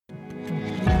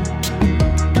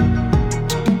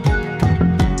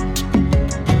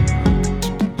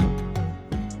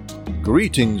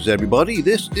Greetings, everybody.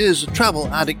 This is a Travel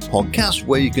Addict podcast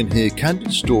where you can hear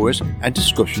candid stories and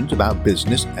discussions about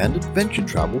business and adventure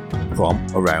travel from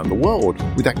around the world,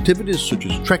 with activities such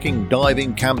as trekking,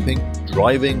 diving, camping,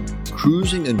 driving,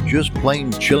 cruising, and just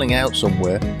plain chilling out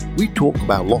somewhere. We talk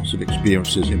about lots of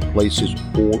experiences in places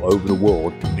all over the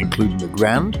world, including the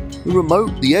grand, the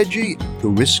remote, the edgy, the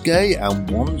risque, and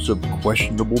ones of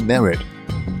questionable merit.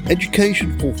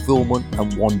 Education, fulfillment,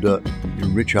 and wonder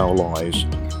enrich our lives.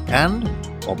 And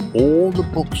of all the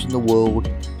books in the world,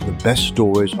 the best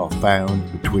stories are found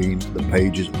between the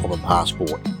pages of a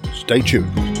passport. Stay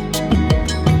tuned.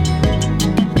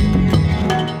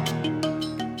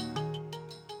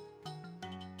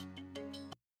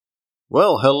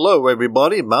 Well, hello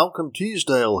everybody. Malcolm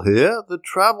Teasdale here, the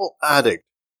Travel Addict.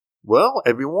 Well,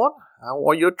 everyone, how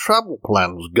are your travel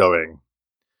plans going?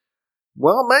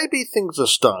 Well, maybe things are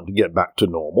starting to get back to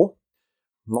normal.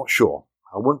 I'm not sure.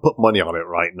 I wouldn't put money on it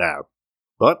right now.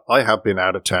 But I have been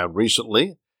out of town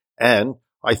recently, and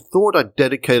I thought I'd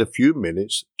dedicate a few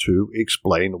minutes to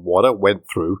explain what I went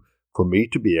through for me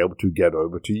to be able to get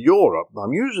over to Europe.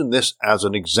 I'm using this as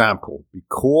an example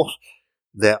because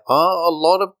there are a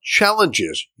lot of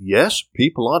challenges. Yes,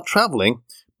 people are traveling,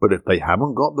 but if they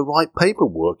haven't got the right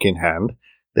paperwork in hand,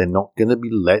 they're not going to be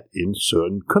let in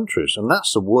certain countries. And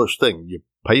that's the worst thing. You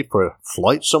pay for a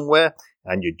flight somewhere,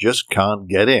 and you just can't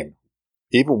get in.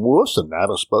 Even worse than that,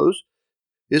 I suppose,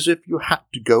 is if you had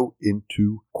to go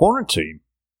into quarantine.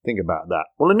 Think about that.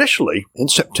 Well, initially, in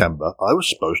September, I was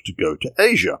supposed to go to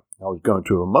Asia. I was going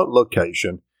to a remote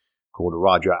location called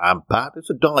Raja Ampat. It's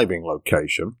a diving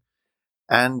location,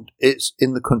 and it's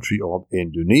in the country of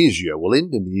Indonesia. Well,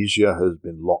 Indonesia has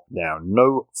been locked down.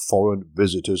 No foreign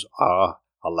visitors are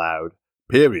allowed,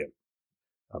 period.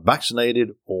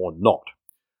 Vaccinated or not.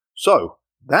 So,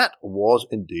 that was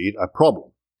indeed a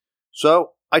problem.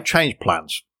 So, I changed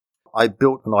plans. I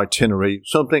built an itinerary,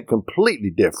 something completely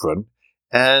different,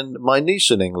 and my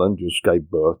niece in England just gave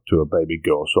birth to a baby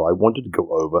girl, so I wanted to go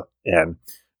over and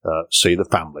see the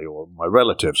family or my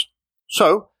relatives.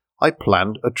 So, I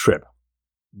planned a trip.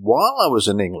 While I was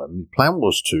in England, the plan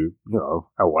was to,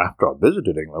 after I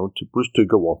visited England, was to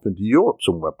go off into Europe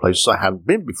somewhere, places I hadn't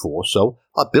been before, so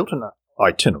I built an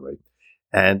itinerary,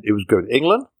 and it was go to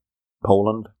England,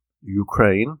 Poland,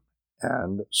 Ukraine,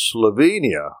 and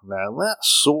Slovenia. Now,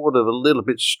 that's sort of a little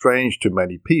bit strange to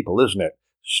many people, isn't it?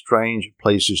 Strange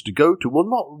places to go to. Well,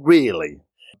 not really.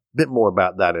 A bit more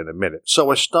about that in a minute.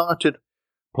 So I started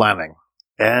planning,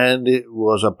 and it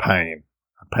was a pain.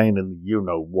 A pain in the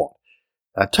you-know-what.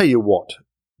 I tell you what,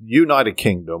 the United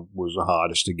Kingdom was the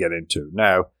hardest to get into.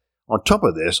 Now, on top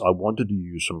of this, I wanted to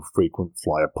use some frequent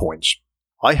flyer points.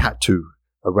 I had to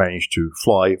arrange to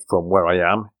fly from where I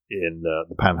am in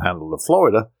the panhandle of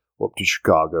Florida up to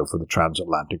Chicago for the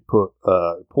transatlantic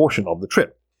portion of the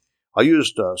trip. I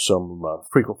used some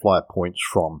frequent flyer points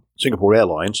from Singapore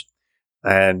Airlines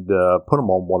and put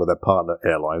them on one of their partner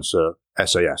airlines,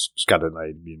 SAS,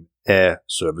 Scandinavian Air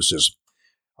Services.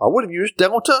 I would have used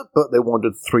Delta, but they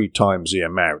wanted 3 times the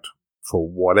amount. For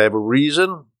whatever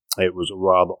reason, it was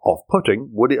rather off-putting.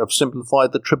 Would it have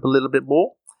simplified the trip a little bit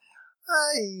more?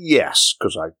 Yes,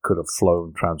 because I could have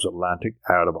flown transatlantic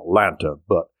out of Atlanta,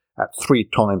 but at 3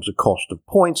 times the cost of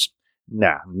points,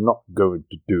 I'm not going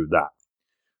to do that.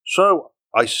 So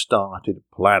I started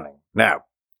planning. Now,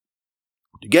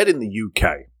 to get in the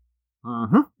UK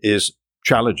is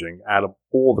challenging out of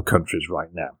all the countries right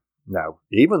now. Now,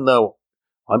 even though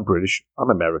I'm British, I'm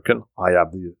American, I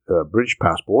have the British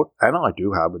passport, and I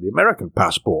do have the American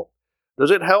passport.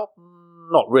 Does it help?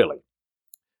 Not really.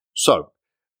 So,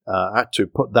 I had to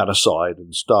put that aside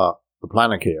and start the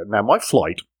planning here. Now, my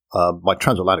flight, my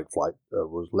transatlantic flight,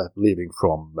 was leaving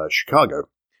from Chicago,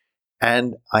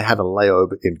 and I had a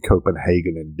layover in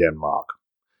Copenhagen in Denmark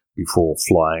before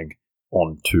flying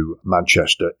on to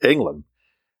Manchester, England.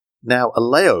 Now, a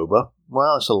layover,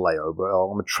 well, it's a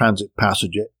layover. I'm a transit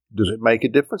passenger. Does it make a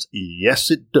difference?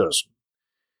 Yes, it does.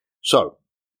 So,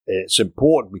 it's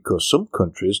important because some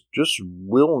countries just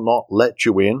will not let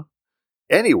you in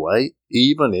anyway,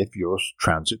 even if you're a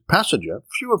transit passenger.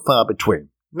 Few and far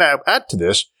between. Now, add to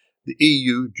this, the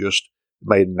EU just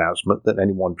made an announcement that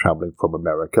anyone traveling from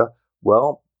America,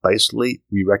 well, basically,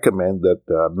 we recommend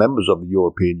that members of the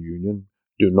European Union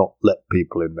do not let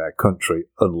people in their country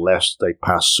unless they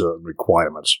pass certain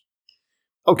requirements.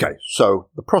 Okay, so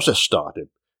the process started.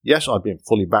 Yes, I've been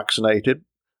fully vaccinated.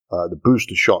 The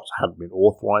booster shots hadn't been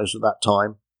authorized at that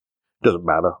time. Doesn't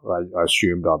matter. I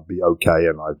assumed I'd be okay,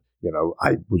 and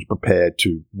I was prepared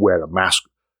to wear a mask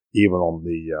even on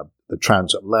the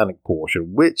transatlantic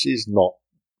portion, which is not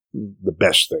the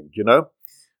best thing,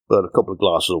 but a couple of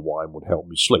glasses of wine would help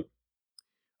me sleep.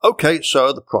 Okay,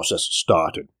 so the process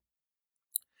started.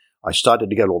 I started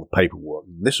to get all the paperwork.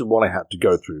 This is what I had to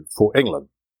go through for England.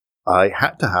 I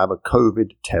had to have a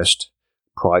COVID test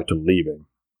prior to leaving,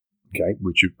 okay,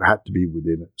 which had to be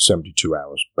within 72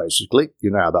 hours, basically.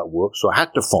 You know how that works. So I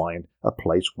had to find a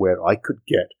place where I could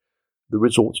get the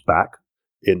results back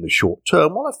in the short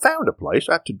term. Well, I found a place.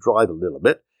 I had to drive a little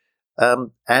bit.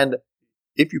 And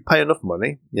if you pay enough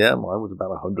money, mine was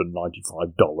about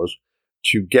 $195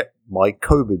 to get my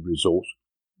COVID results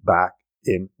back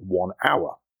in 1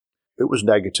 hour. It was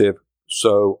negative,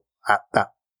 so at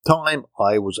that time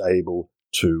I was able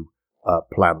to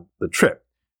plan the trip.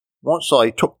 Once I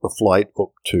took the flight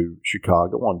up to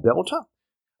Chicago on Delta,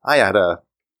 I had a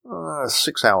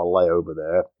 6-hour layover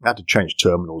there. I had to change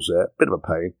terminals there, bit of a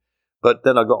pain. But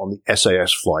then I got on the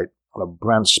SAS flight on a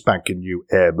brand spanking new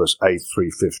Airbus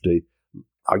A350.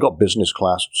 I got business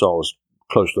class, so I was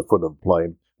close to the front of the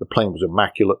plane. The plane was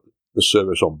immaculate. The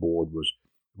service on board was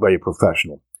very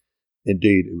professional.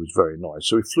 Indeed, it was very nice.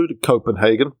 So we flew to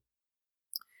Copenhagen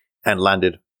and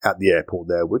landed at the airport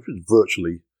there, which was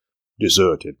virtually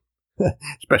deserted,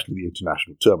 especially the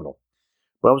international terminal.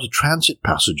 But I was a transit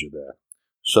passenger there,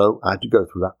 so I had to go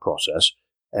through that process.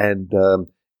 And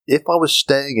if I was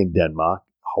staying in Denmark,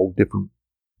 whole different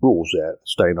rules there,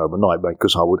 staying overnight,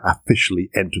 because I would officially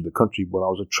enter the country when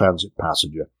I was a transit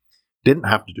passenger. Didn't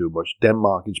have to do much.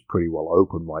 Denmark is pretty well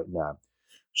open right now.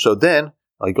 So then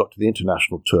I got to the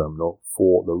international terminal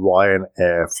for the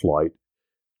Ryanair flight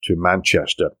to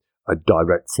Manchester, a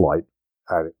direct flight.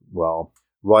 And, well,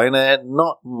 Ryanair,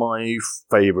 not my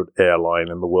favorite airline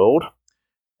in the world,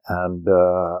 and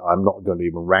I'm not going to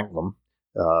even rank them,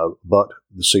 but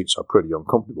the seats are pretty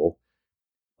uncomfortable.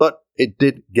 But it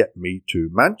did get me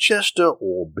to Manchester,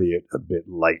 albeit a bit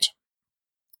late.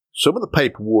 Some of the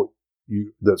paperwork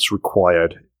that's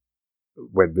required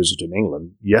when visiting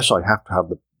England, yes, I have to have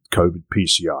the COVID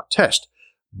PCR test,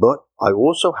 but I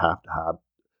also have to have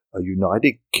a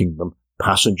United Kingdom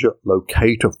passenger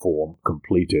locator form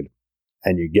completed,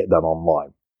 and you get that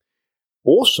online.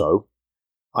 Also,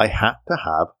 I had to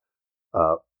have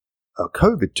a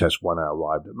COVID test when I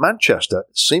arrived at Manchester.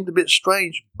 It seemed a bit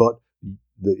strange, but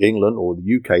the England or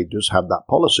the UK does have that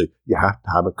policy. You have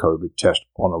to have a COVID test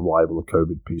on arrival, a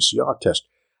COVID PCR test,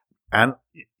 and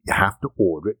you have to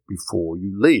order it before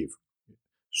you leave.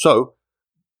 So,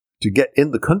 to get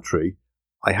in the country,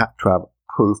 I had to have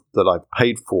proof that I've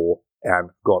paid for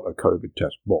and got a COVID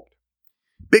test booked.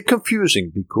 Bit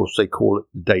confusing because they call it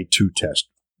the day 2 test.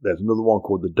 There's another one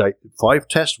called the day 5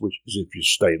 test, which is if you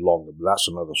stay longer, but that's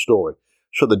another story.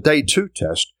 So the day 2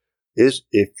 test is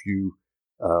if you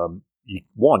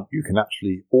want, you can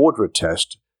actually order a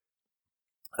test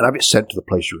and have it sent to the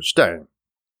place you were staying.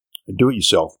 And do it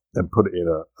yourself and put it in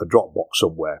a Dropbox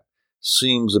somewhere.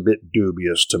 Seems a bit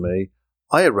dubious to me.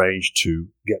 I arranged to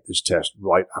get this test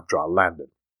right after I landed.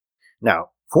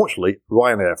 Now, fortunately,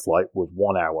 Ryanair flight was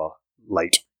 1 hour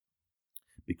late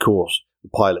because the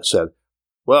pilot said,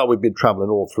 well, we've been traveling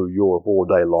all through Europe all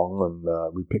day long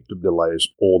and we picked up delays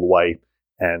all the way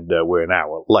and we're an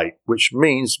hour late, which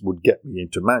means would get me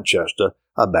into Manchester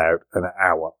about an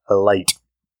hour late.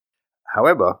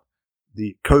 However,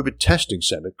 the COVID testing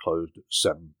centre closed at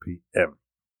 7 p.m.,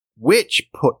 which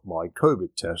put my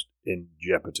COVID test in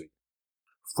jeopardy.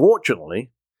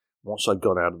 Fortunately, once I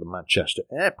got out of the Manchester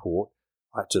airport,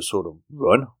 I had to sort of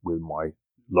run with my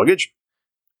luggage,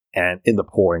 and in the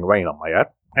pouring rain I had,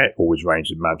 it always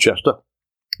rains in Manchester,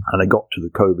 and I got to the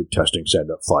COVID testing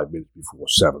centre 5 minutes before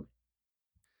 7.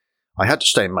 I had to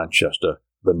stay in Manchester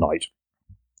the night,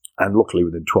 and luckily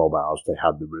within 12 hours they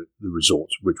had the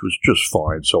results, which was just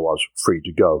fine, so I was free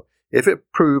to go. If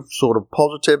it proved sort of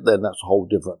positive, then that's a whole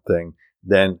different thing.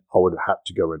 Then I would have had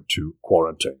to go into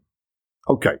quarantine.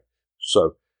 Okay,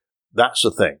 so that's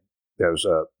the thing. There's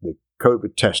the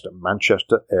COVID test at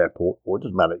Manchester Airport, or it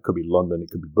doesn't matter, it could be London, it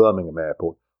could be Birmingham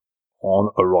Airport,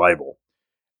 on arrival.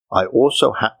 I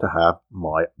also had to have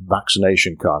my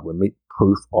vaccination card with me,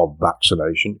 proof of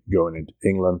vaccination going into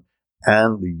England,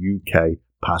 and the UK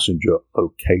passenger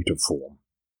locator form.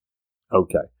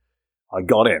 Okay, I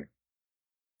got in.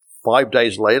 5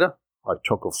 days later, I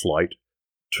took a flight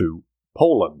to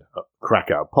Poland,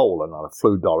 Krakow, Poland, and I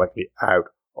flew directly out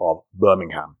of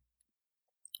Birmingham.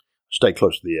 Stay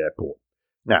close to the airport.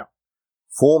 Now,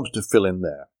 forms to fill in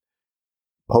there.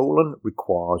 Poland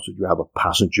requires that you have a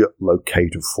passenger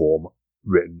locator form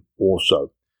written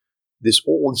also.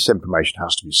 All this information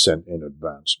has to be sent in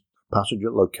advance.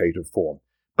 Passenger locator form.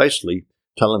 Basically,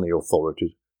 telling the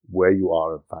authorities where you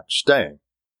are in fact staying.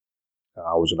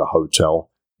 I was in a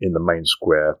hotel in the main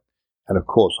square, and of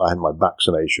course I had my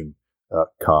vaccination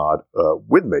card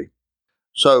with me.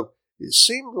 So it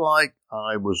seemed like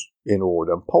I was in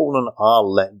order. Poland are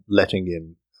letting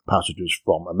in passengers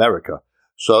from America,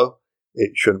 so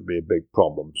it shouldn't be a big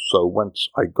problem. So once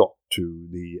I got to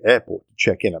the airport to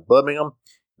check in at Birmingham,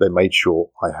 they made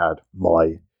sure I had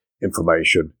my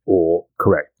information all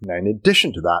correct. Now, in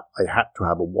addition to that, I had to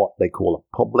have what they call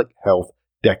a public health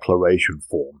declaration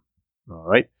form. All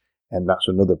right, and that's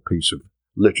another piece of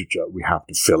literature we have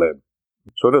to fill in.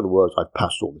 So in other words, I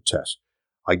passed all the tests.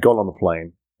 I got on the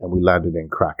plane and we landed in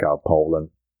Krakow, Poland.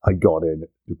 I got into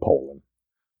Poland.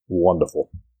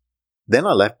 Wonderful. Then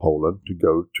I left Poland to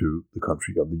go to the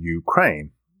country of the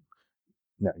Ukraine.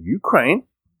 Now, Ukraine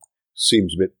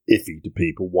seems a bit iffy to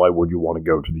people. Why would you want to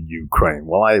go to the Ukraine?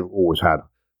 Well, I've always had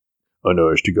an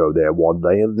urge to go there one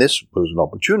day, and this was an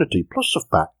opportunity. Plus, the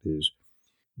fact is,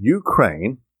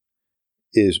 Ukraine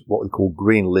is what we call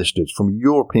green listed. From a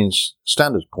European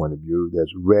standards point of view,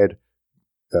 there's red,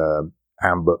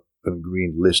 amber, and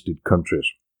green listed countries.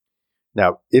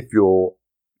 Now, if you're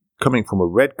coming from a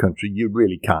red country, you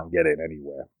really can't get in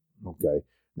anywhere. Okay,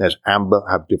 there's amber,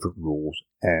 have different rules,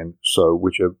 and so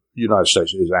which are United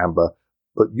States is amber,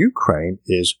 but Ukraine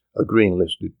is a green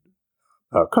listed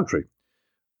country.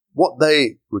 What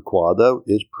they require, though,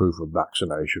 is proof of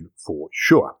vaccination for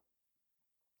sure.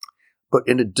 But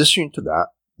in addition to that,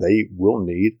 they will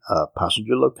need a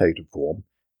passenger locator form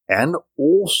and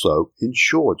also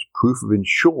insurance, proof of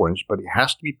insurance, but it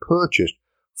has to be purchased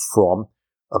from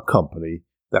a company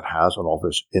that has an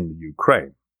office in the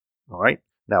Ukraine. All right.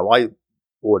 Now, I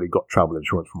already got travel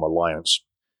insurance from Alliance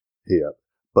here,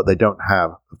 but they don't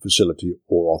have a facility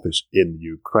or office in the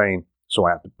Ukraine, so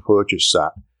I have to purchase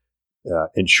that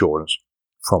insurance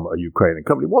from a Ukrainian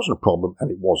company. It wasn't a problem,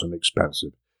 and it wasn't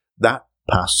expensive. That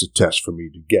passed the test for me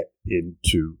to get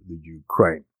into the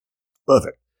Ukraine.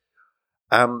 Perfect.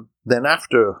 Then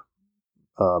after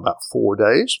about 4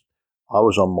 days, I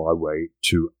was on my way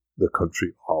to the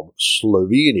country of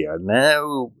Slovenia.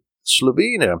 Now,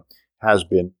 Slovenia has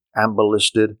been amber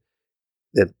listed.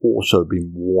 There have also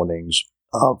been warnings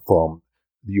from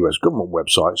the US government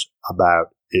websites about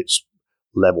its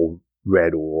level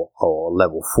red or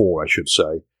level 4, I should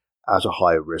say, as a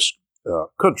high risk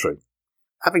country.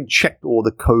 Having checked all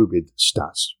the COVID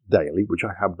stats daily, which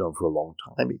I have done for a long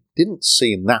time, it didn't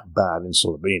seem that bad in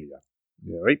Slovenia.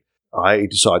 Right? I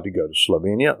decided to go to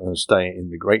Slovenia and stay in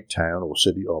the great town or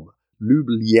city of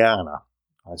Ljubljana.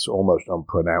 That's almost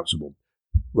unpronounceable.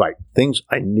 Right, things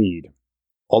I need.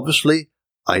 Obviously,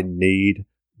 I need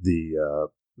the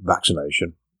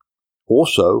vaccination.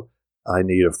 Also, I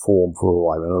need a form for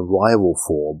arrival, an arrival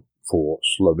form for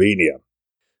Slovenia.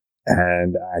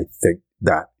 And I think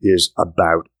that is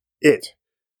about it.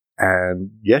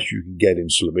 And yes, you can get in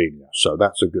Slovenia, so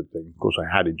that's a good thing. Of course,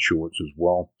 I had insurance as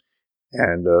well.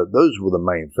 And those were the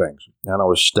main things. And I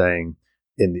was staying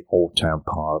in the old town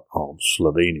part of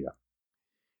Slovenia.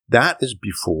 That is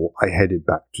before I headed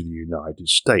back to the United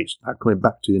States. Now, coming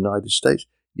back to the United States,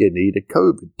 you need a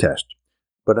COVID test,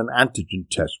 but an antigen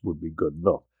test would be good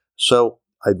enough. So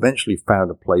I eventually found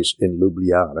a place in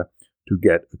Ljubljana to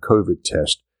get a COVID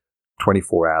test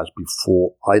 24 hours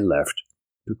before I left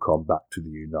to come back to the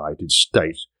United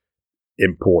States.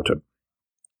 Important.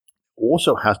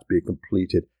 Also has to be a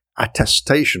completed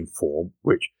attestation form,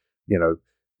 which,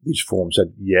 these forms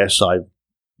said, yes, I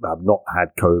have not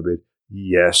had COVID.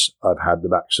 Yes, I've had the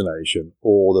vaccination,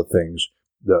 all the things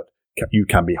that you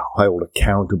can be held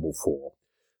accountable for.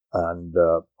 And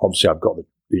obviously I've got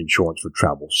the insurance for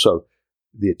travel. So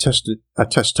the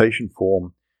attestation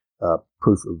form,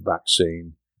 proof of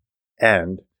vaccine,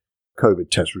 and COVID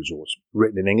test results.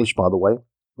 Written in English, by the way,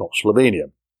 not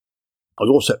Slovenian. I was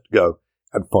all set to go,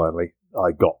 and finally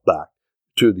I got back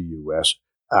to the US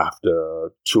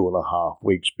after 2.5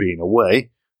 weeks being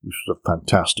away, which was a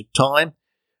fantastic time.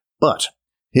 But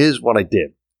here's what I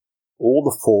did. All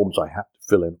the forms I had to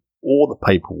fill in, all the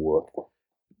paperwork,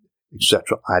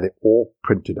 etc., I had it all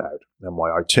printed out. And my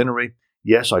itinerary,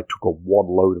 yes, I took a wad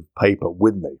load of paper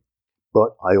with me,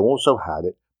 but I also had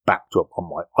it backed up on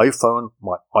my iPhone,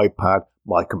 my iPad,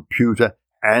 my computer,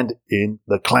 and in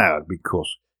the cloud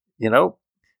because,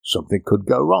 something could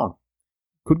go wrong.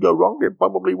 Could go wrong, it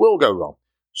probably will go wrong.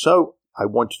 So I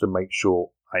wanted to make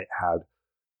sure I had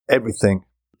everything,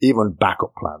 even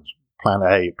backup plans, plan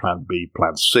A, plan B,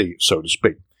 plan C, so to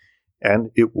speak.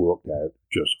 And it worked out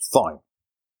just fine.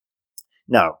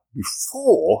 Now,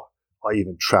 before I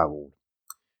even traveled,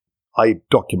 I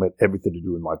document everything to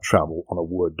do with my travel on a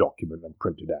Word document and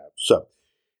print it out. So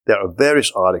there are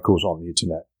various articles on the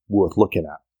internet worth looking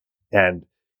at. And,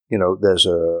 there's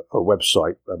a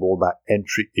website of all that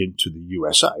entry into the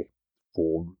USA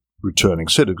for returning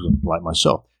citizens like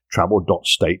myself,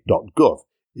 travel.state.gov.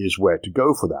 is where to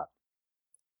go for that.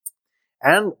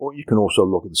 And or you can also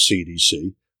look at the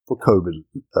CDC for COVID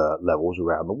levels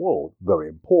around the world. Very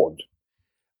important.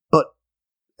 But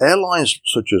airlines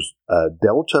such as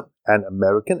Delta and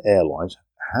American Airlines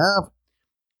have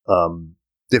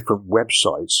different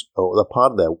websites, or they're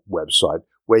part of their website,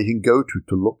 where you can go to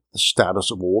look at the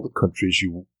status of all the countries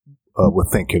you were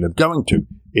thinking of going to.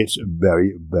 It's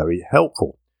very, very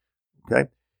helpful. Okay,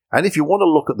 and if you want to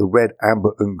look at the red,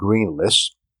 amber, and green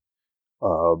lists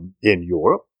in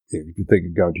Europe, if you think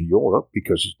of going to Europe,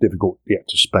 because it's difficult to get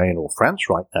to Spain or France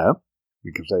right now,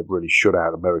 because they've really shut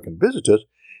out American visitors,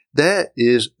 there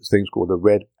is things called the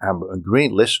red, amber, and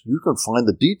green list. You can find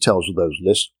the details of those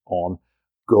lists on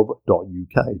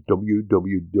gov.uk,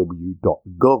 www.gov.uk,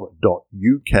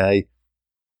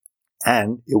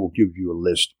 and it will give you a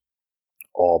list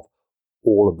of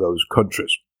all of those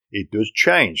countries. It does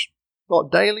change.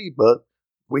 Not daily, but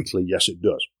weekly, yes, it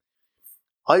does.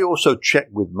 I also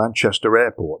checked with Manchester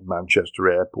Airport,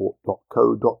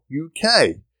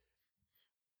 manchesterairport.co.uk.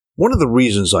 One of the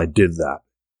reasons I did that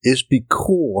is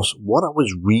because what I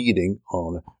was reading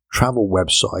on travel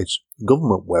websites,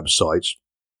 government websites,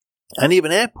 and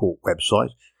even airport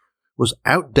websites was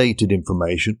outdated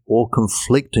information or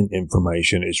conflicting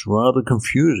information. It's rather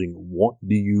confusing. What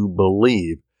do you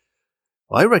believe?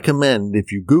 I recommend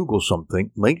if you Google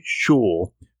something, make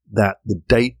sure that the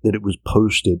date that it was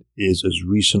posted is as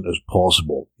recent as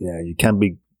possible. Yeah, you can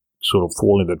be sort of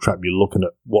falling into the trap. You're looking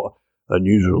at what a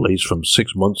news release from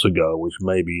 6 months ago, which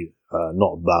may be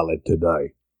not valid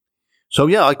today. So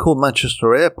yeah, I called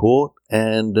Manchester Airport,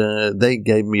 and they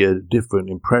gave me a different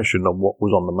impression of what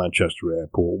was on the Manchester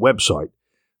Airport website.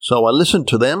 So I listened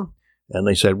to them, and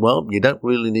they said, well, you don't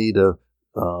really need a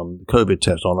COVID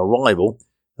test on arrival,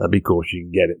 because you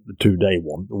can get it, the 2-day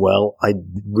one. Well, I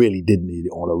really did need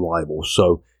it on arrival,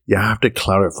 so you have to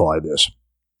clarify this.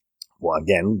 Well,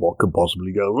 again, what could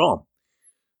possibly go wrong?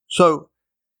 So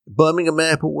Birmingham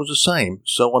Airport was the same,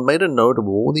 so I made a note of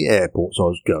all the airports I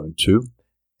was going to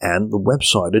and the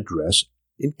website address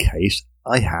in case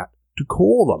I had to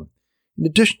call them. In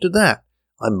addition to that,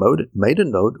 I made a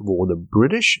note of all the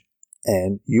British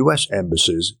and US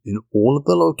embassies in all of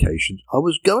the locations I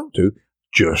was going to,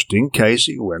 just in case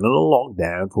it went on a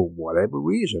lockdown for whatever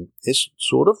reason. It's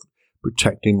sort of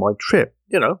protecting my trip.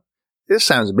 You know, this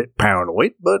sounds a bit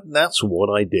paranoid, but that's what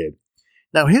I did.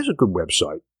 Now, here's a good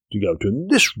website to go to, and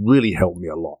this really helped me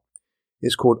a lot.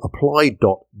 It's called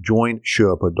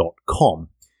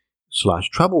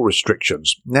apply.joinsherpa.com/travel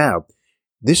restrictions. Now,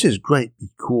 this is great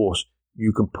because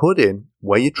you can put in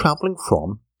where you're traveling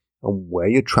from and where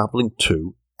you're traveling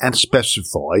to and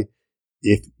specify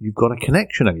if you've got a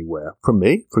connection anywhere. For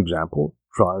me, for example,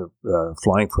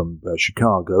 flying from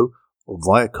Chicago or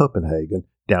via Copenhagen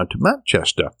down to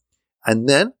Manchester. And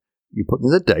then you put in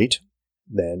the date,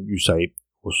 then you say,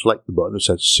 or select the button that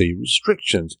says See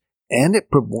Restrictions, and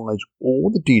it provides all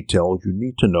the details you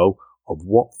need to know of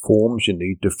what forms you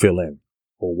need to fill in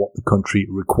or what the country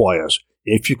requires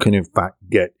if you can in fact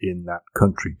get in that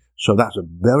country. So that's a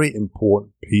very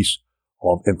important piece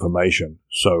of information.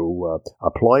 So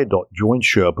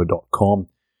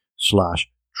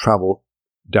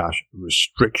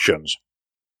apply.joinsherpa.com/travel-restrictions.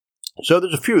 So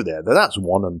there's a few there. That's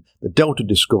one. And the Delta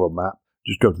Discover map,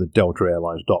 just go to the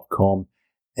deltaairlines.com.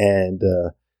 And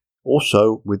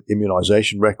also with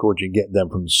immunization records, you can get them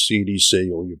from the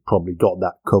CDC, or you've probably got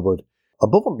that covered.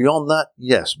 Above and beyond that,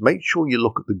 yes, make sure you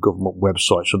look at the government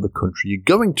websites of the country you're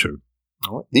going to.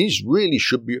 All right? These really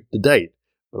should be up to date.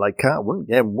 But I wouldn't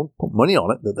put money on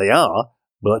it that they are,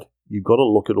 but you've got to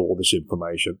look at all this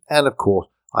information. And of course,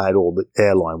 I had all the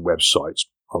airline websites,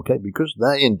 okay, because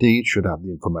they indeed should have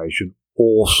the information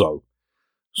also.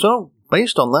 So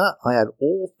based on that, I had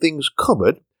all things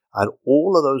covered. I had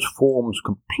all of those forms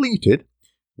completed,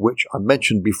 which I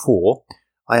mentioned before.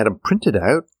 I had them printed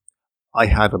out. I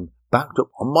had them backed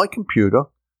up on my computer,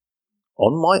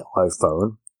 on my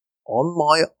iPhone, on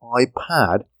my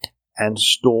iPad, and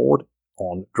stored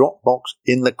on Dropbox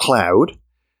in the cloud,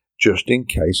 just in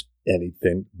case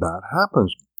anything bad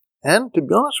happens. And to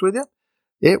be honest with you,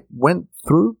 it went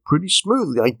through pretty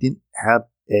smoothly. I didn't have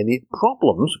any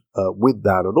problems with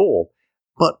that at all.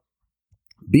 But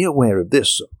be aware of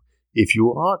this. If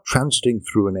you are transiting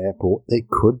through an airport, there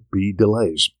could be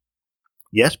delays.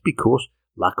 Yes, because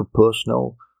lack of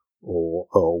personnel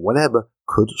or whatever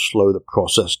could slow the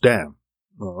process down.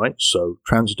 All right, so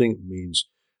transiting means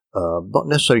not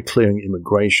necessarily clearing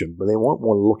immigration, but they won't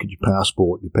want to look at your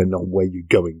passport depending on where you're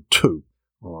going to.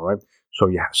 All right, so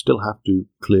you still have to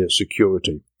clear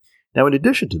security. Now, in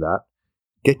addition to that,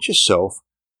 get yourself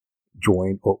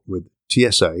joined up with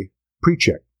TSA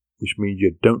PreCheck. which means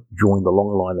you don't join the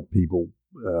long line of people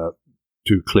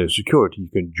to clear security. You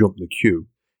can jump the queue.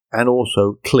 And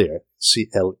also Clear,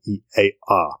 CLEAR.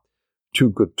 Two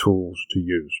good tools to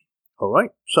use. All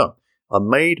right, so I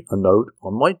made a note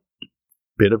on my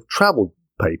bit of travel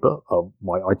paper of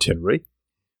my itinerary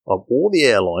of all the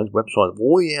airlines, websites of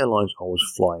all the airlines I was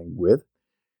flying with,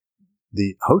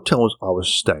 the hotels I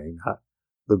was staying at,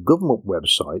 the government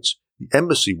websites, the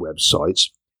embassy websites,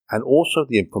 and also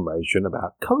the information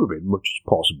about COVID, much as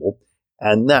possible,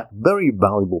 and that very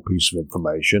valuable piece of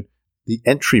information, the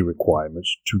entry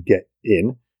requirements to get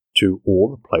in to all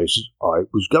the places I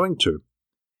was going to.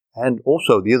 And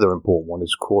also the other important one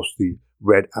is, of course, the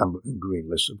red, amber, and green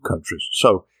list of countries.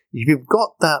 So if you've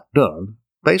got that done,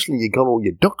 basically you got all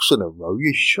your ducks in a row,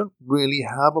 you shouldn't really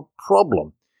have a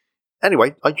problem.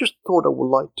 Anyway, I just thought I would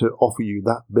like to offer you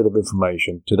that bit of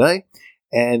information today.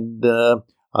 And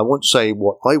I won't say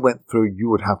what I went through you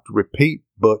would have to repeat,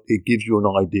 but it gives you an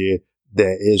idea.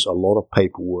 There is a lot of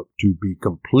paperwork to be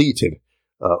completed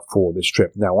for this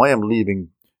trip. Now, I am leaving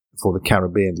for the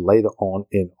Caribbean later on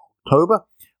in October.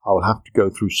 I will have to go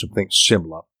through something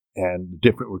similar. And the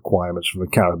different requirements for the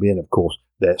Caribbean, of course,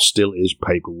 there still is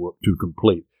paperwork to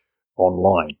complete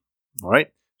online. All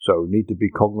right? So you need to be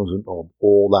cognizant of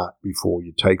all that before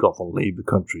you take off and leave the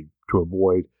country to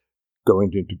avoid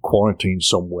going into quarantine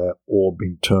somewhere or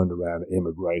being turned around at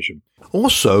immigration.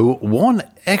 Also, one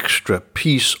extra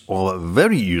piece of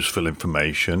very useful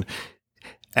information,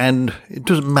 and it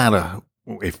doesn't matter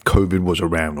if COVID was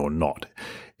around or not.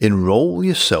 Enroll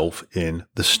yourself in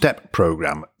the STEP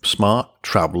program, Smart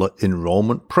Traveller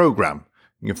Enrollment Program.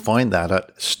 You can find that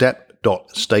at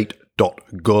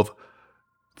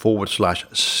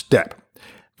step.state.gov/STEP.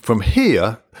 From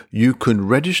here, you can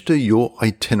register your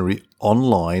itinerary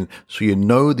online so you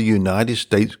know the United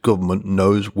States government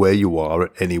knows where you are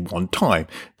at any one time.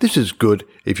 This is good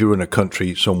if you're in a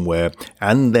country somewhere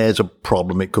and there's a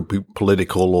problem. It could be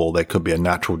political or there could be a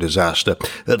natural disaster.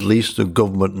 At least the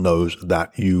government knows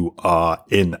that you are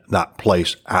in that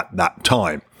place at that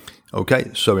time.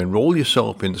 Okay, so enroll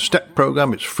yourself in the STEP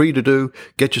program. It's free to do.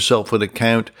 Get yourself an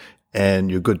account and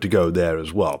you're good to go there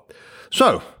as well.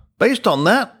 So, based on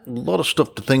that, a lot of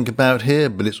stuff to think about here,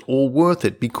 but it's all worth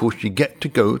it because you get to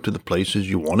go to the places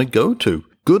you want to go to.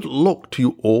 Good luck to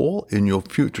you all in your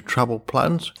future travel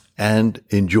plans and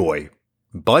enjoy.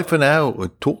 Bye for now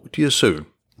and talk to you soon.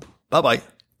 Bye-bye.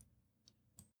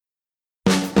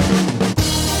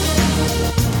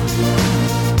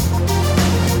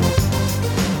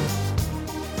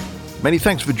 Many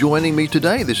thanks for joining me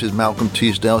today. This is Malcolm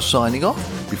Teasdale signing off.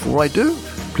 Before I do,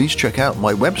 please check out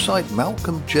my website,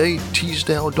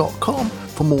 malcolmjteasdale.com,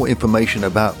 for more information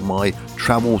about my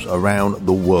travels around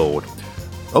the world.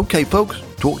 Okay, folks,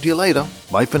 talk to you later.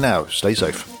 Bye for now. Stay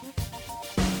safe.